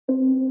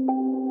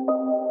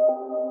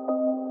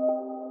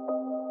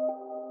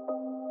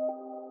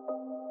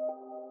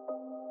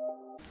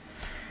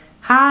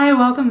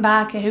welcome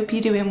back. I hope you're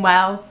doing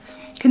well.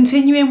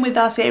 Continuing with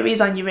our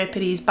series on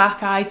Euripides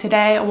Bacchae,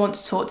 today I want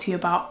to talk to you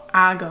about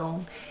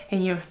Agon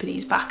in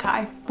Euripides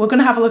Bacchae. We're going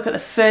to have a look at the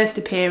first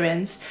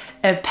appearance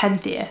of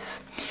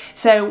Pentheus.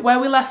 So where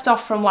we left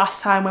off from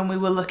last time when we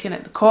were looking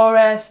at the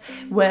chorus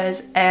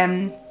was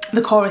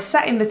the chorus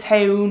setting the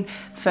tone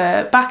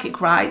for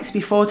Bacchic rites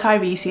before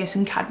Tiresias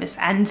and Cadmus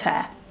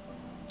enter.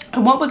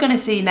 And what we're going to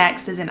see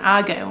next is an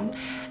Agon.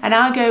 An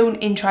Agon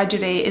in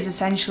tragedy is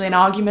essentially an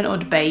argument or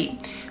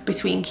debate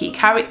between key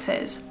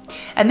characters.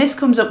 And this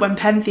comes up when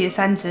Pentheus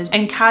enters,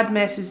 and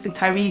Cadmus is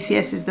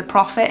Tiresias is the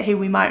prophet, who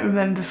we might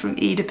remember from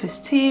Oedipus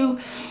 2.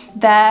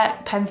 They're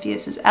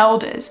Pentheus's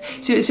elders.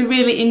 So it's a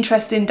really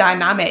interesting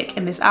dynamic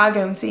in this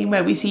Agon scene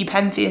where we see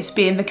Pentheus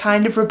being the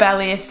kind of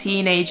rebellious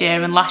teenager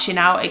and lashing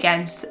out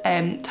against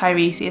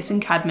Tiresias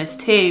and Cadmus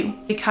too.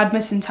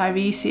 Cadmus and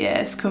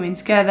Tiresias coming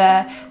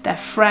together, they're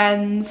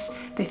friends,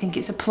 they think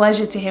it's a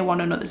pleasure to hear one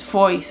another's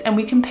voice, and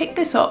we can pick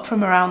this up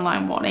from around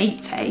line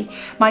 180.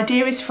 My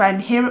dearest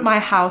friend, here at my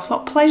house,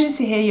 what pleasure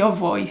to hear your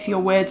voice, your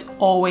words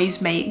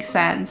always make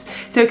sense.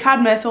 So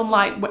Cadmus,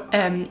 unlike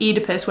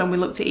Oedipus when we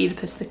looked at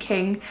Oedipus the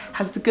King,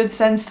 has the good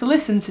sense to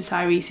listen to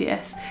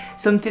Tiresias,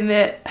 something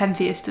that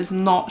Pentheus does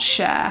not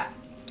share,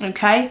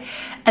 okay?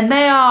 And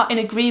they are in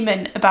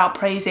agreement about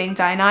praising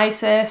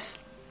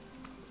Dionysus,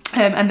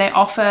 and they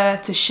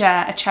offer to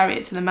share a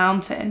chariot to the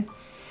mountain.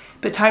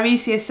 But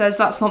Tiresias says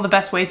that's not the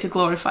best way to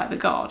glorify the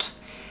god.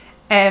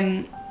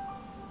 And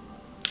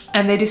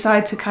they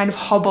decide to kind of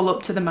hobble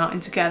up to the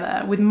mountain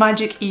together. With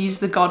magic ease,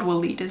 the god will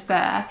lead us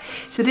there.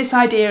 So this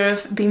idea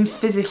of being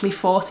physically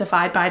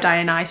fortified by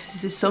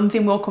Dionysus is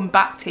something we'll come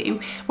back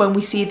to when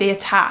we see the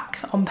attack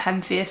on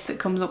Pentheus that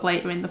comes up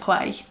later in the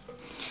play.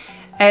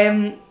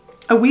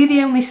 Are we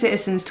the only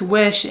citizens to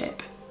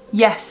worship?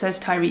 Yes, says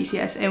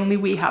Tiresias, only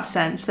we have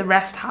sense, the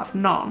rest have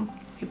none.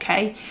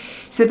 Okay,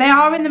 so they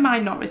are in the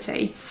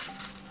minority,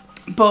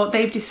 but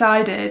they've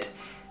decided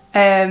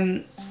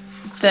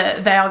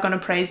that they are going to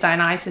praise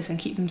Dionysus and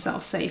keep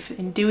themselves safe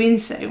in doing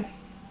so.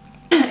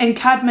 And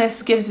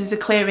Cadmus gives us a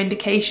clear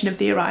indication of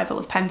the arrival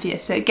of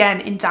Pentheus. So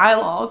again, in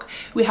dialogue,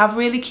 we have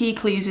really key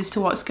clues as to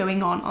what's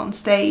going on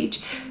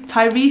stage.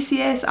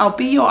 Tiresias, I'll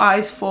be your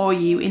eyes for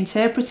you,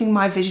 interpreting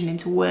my vision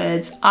into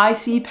words. I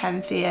see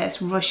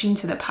Pentheus rushing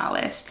to the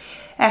palace,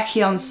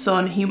 Echion's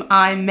son, whom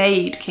I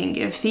made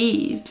king of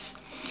Thebes.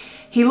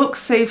 He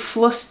looks so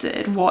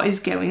flustered, what is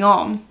going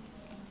on?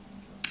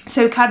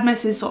 So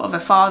Cadmus is sort of a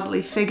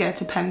fatherly figure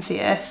to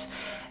Pentheus,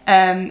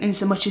 in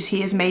so much as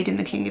he is made him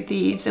the king of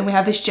Thebes, and we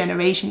have this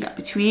generation gap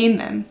between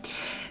them.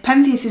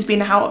 Pentheus has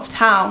been out of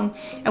town,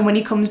 and when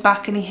he comes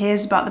back and he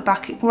hears about the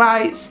Bacchic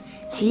rites,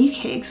 he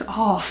kicks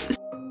off.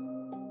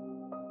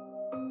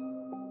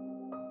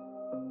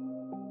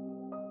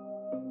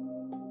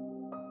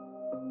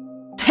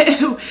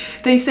 So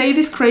they say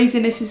this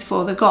craziness is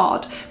for the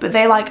god, but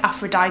they like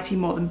Aphrodite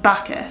more than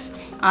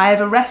Bacchus. I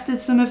have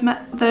arrested some of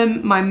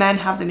them, my men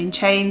have them in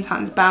chains,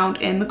 hands bound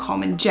in the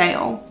common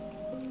jail.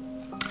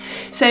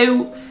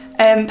 So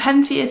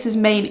Pentheus's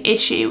main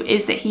issue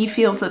is that he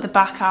feels that the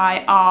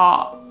Bacchae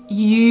are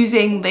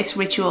using this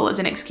ritual as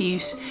an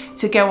excuse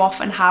to go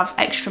off and have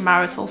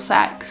extramarital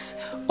sex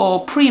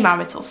or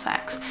premarital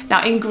sex.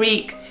 Now in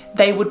Greek,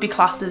 they would be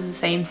classed as the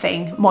same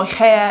thing.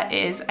 Moicheia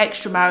is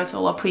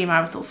extramarital or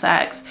premarital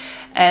sex,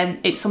 and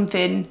it's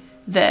something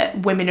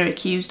that women are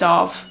accused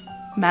of.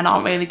 Men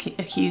aren't really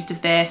accused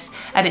of this,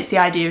 and it's the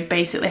idea of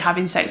basically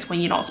having sex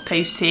when you're not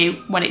supposed to,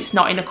 when it's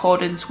not in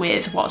accordance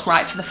with what's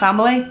right for the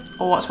family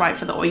or what's right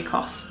for the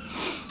oikos.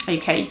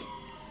 Okay.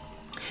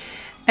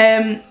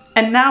 And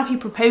now he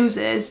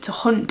proposes to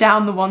hunt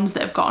down the ones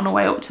that have gotten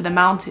away up to the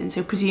mountain,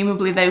 so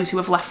presumably those who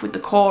have left with the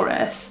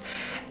chorus.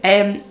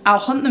 I'll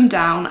hunt them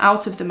down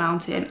out of the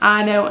mountain,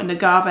 Ino and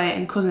Agave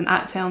and cousin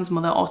Actaeon's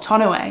mother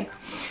Autonoe.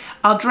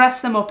 I'll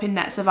dress them up in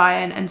nets of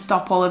iron and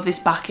stop all of this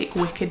Bacchic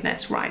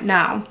wickedness right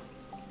now.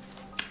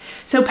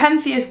 So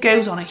Pentheus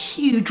goes on a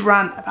huge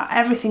rant about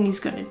everything he's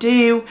going to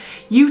do.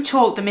 You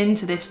talk them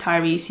into this,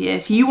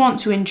 Tiresias. You want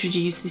to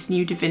introduce this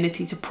new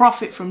divinity to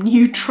profit from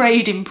new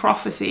trade in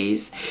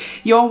prophecies.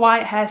 Your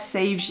white hair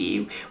saves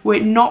you. Were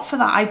it not for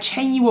that, I'd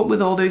chain you up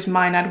with all those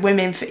Maenad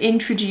women for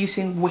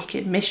introducing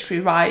wicked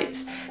mystery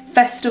rites.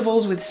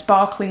 Festivals with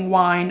sparkling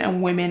wine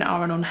and women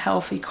are an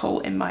unhealthy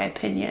cult, in my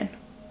opinion.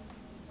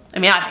 I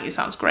mean, I think it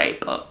sounds great,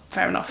 but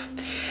fair enough.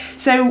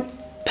 So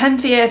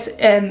Pentheus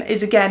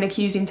is again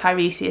accusing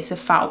Tiresias of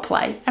foul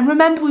play. And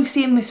remember, we've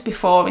seen this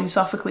before in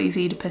Sophocles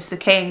Oedipus the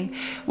King,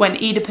 when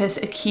Oedipus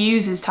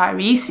accuses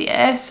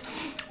Tiresias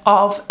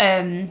of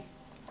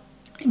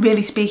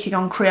really speaking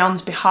on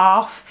Creon's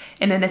behalf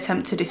in an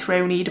attempt to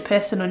dethrone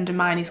Oedipus and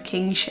undermine his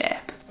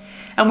kingship.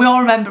 And we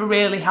all remember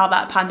really how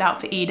that panned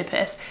out for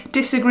Oedipus.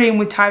 Disagreeing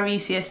with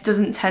Tiresias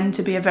doesn't tend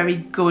to be a very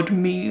good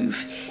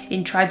move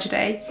in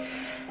tragedy.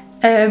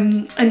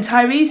 And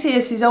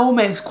Tiresias is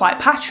almost quite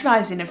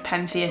patronising of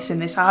Pentheus in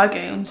this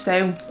Agon,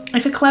 so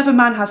if a clever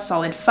man has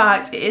solid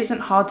facts, it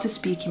isn't hard to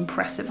speak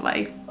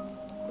impressively.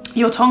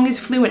 Your tongue is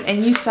fluent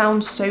and you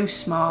sound so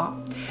smart,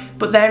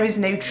 but there is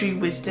no true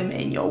wisdom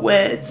in your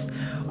words.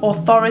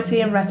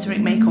 Authority and rhetoric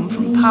may come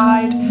from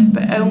pride,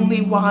 but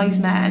only wise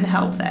men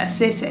help their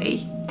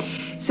city.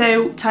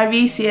 So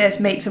Tiresias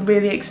makes a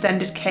really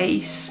extended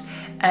case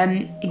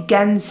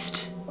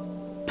against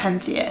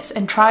Pentheus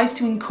and tries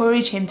to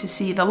encourage him to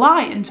see the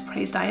light and to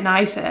praise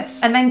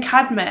Dionysus. And then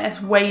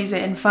Cadmus weighs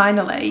in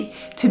finally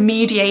to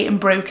mediate and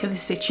broker the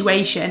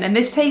situation, and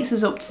this takes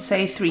us up to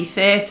say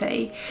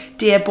 3:30.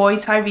 Dear boy,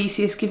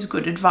 Tiresias gives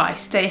good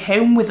advice. Stay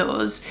home with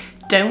us,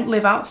 don't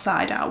live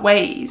outside our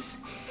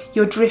ways.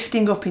 You're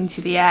drifting up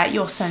into the air,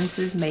 your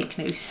senses make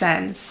no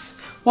sense.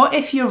 What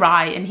if you're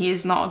right and he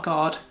is not a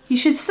god? You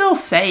should still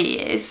say he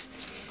is.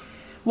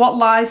 What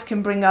lies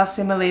can bring our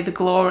simile the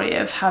glory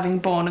of having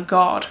born a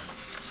god?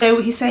 So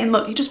he's saying,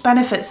 look, he just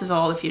benefits us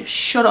all if you just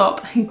shut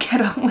up and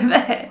get on with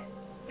it.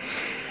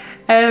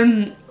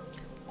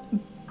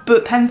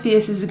 But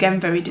Pentheus is again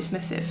very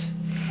dismissive.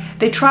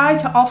 They try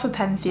to offer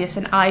Pentheus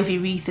an ivy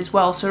wreath as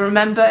well. So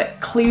remember,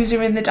 clues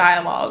are in the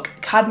dialogue.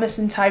 Cadmus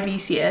and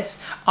Tiresias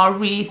are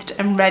wreathed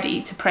and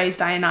ready to praise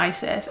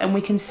Dionysus, and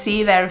we can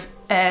see their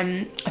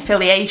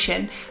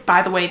affiliation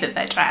by the way that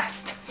they're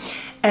dressed.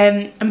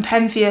 And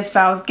Pentheus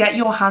vows, get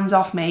your hands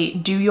off me,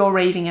 do your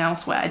raving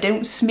elsewhere,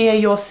 don't smear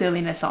your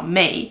silliness on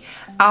me,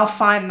 I'll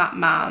find that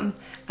man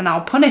and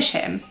I'll punish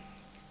him.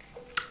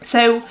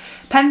 So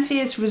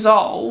Pentheus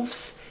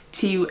resolves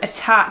to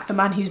attack the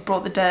man who's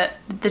brought the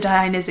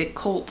Dionysic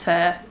cult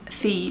to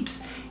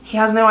Thebes. He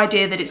has no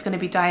idea that it's going to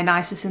be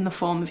Dionysus in the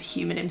form of a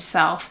human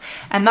himself,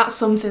 and that's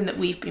something that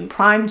we've been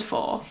primed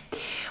for.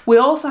 We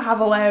also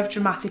have a layer of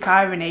dramatic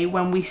irony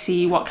when we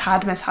see what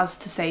Cadmus has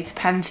to say to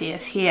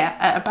Pentheus here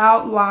at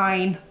about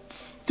line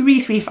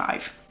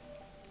 335.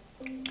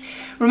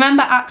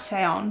 Remember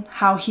Actaeon,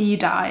 how he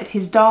died,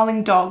 his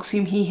darling dogs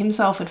whom he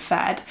himself had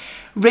fed,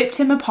 ripped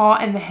him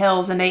apart in the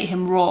hills and ate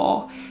him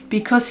raw,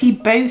 because he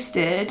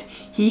boasted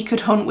he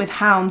could hunt with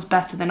hounds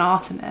better than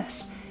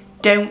Artemis.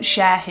 Don't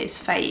share his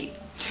fate.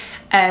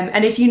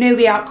 And if you know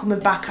the outcome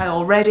of Bacchae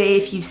already,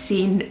 if you've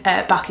seen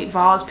Bacchic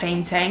vase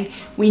painting,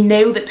 we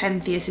know that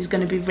Pentheus is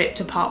going to be ripped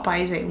apart by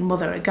his own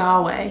mother,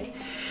 Agave.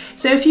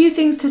 So a few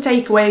things to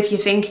take away if you're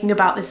thinking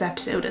about this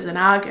episode as an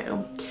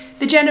Agon.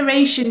 The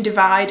generation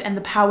divide and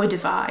the power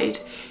divide.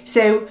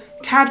 So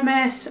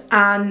Cadmus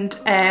and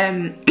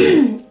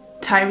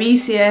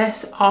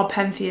Tiresias are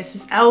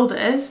Pentheus's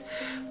elders,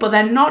 but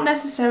they're not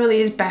necessarily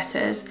his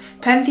betters.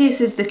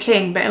 Pentheus is the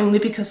king, but only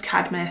because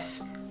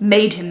Cadmus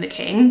made him the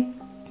king.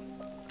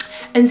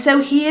 And so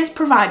he is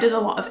provided a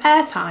lot of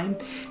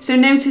airtime. So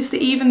notice that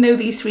even though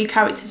these three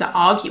characters are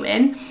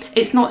arguing,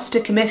 it's not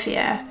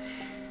Stichomythia.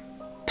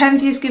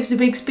 Pentheus gives a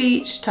big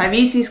speech,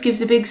 Tiresias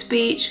gives a big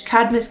speech,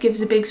 Cadmus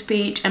gives a big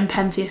speech, and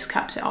Pentheus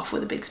caps it off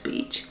with a big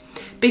speech.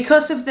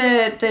 Because of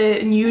the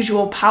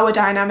unusual power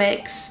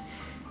dynamics,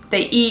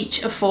 they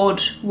each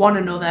afford one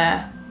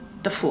another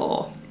the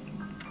floor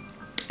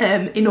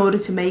in order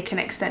to make an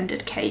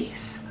extended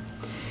case.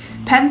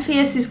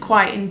 Pentheus is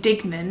quite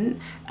indignant,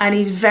 and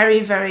he's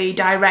very, very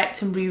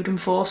direct and rude and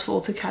forceful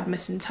to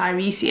Cadmus and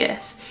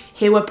Tiresias.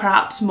 Here we're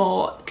perhaps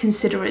more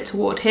considerate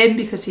toward him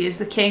because he is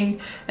the king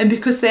and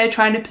because they're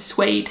trying to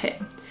persuade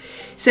him.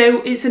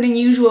 So it's an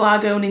unusual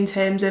Agon in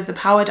terms of the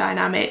power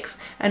dynamics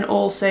and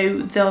also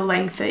the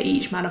length that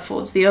each man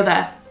affords the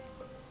other.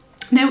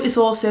 Notice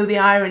also the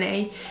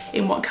irony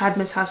in what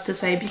Cadmus has to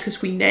say,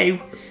 because we know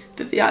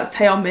that the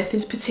Actaeon myth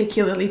is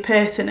particularly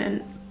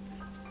pertinent.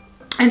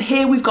 And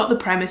here we've got the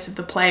premise of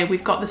the play,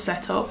 we've got the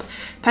setup.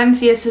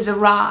 Pentheus has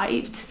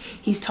arrived,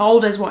 he's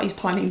told us what he's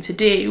planning to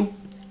do,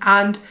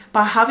 and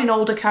by having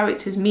older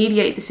characters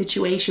mediate the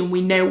situation,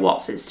 we know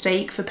what's at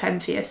stake for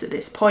Pentheus at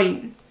this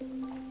point.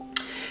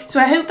 So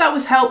I hope that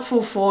was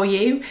helpful for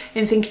you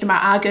in thinking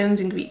about Agons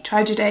in Greek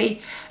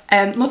tragedy.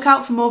 Look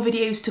out for more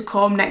videos to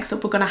come. Next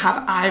up we're going to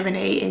have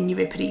irony in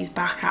Euripides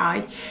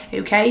Bacchae,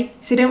 okay?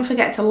 So don't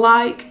forget to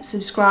like,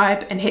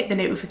 subscribe and hit the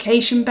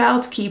notification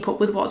bell to keep up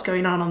with what's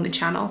going on the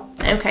channel.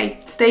 Okay,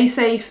 stay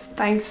safe,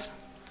 thanks.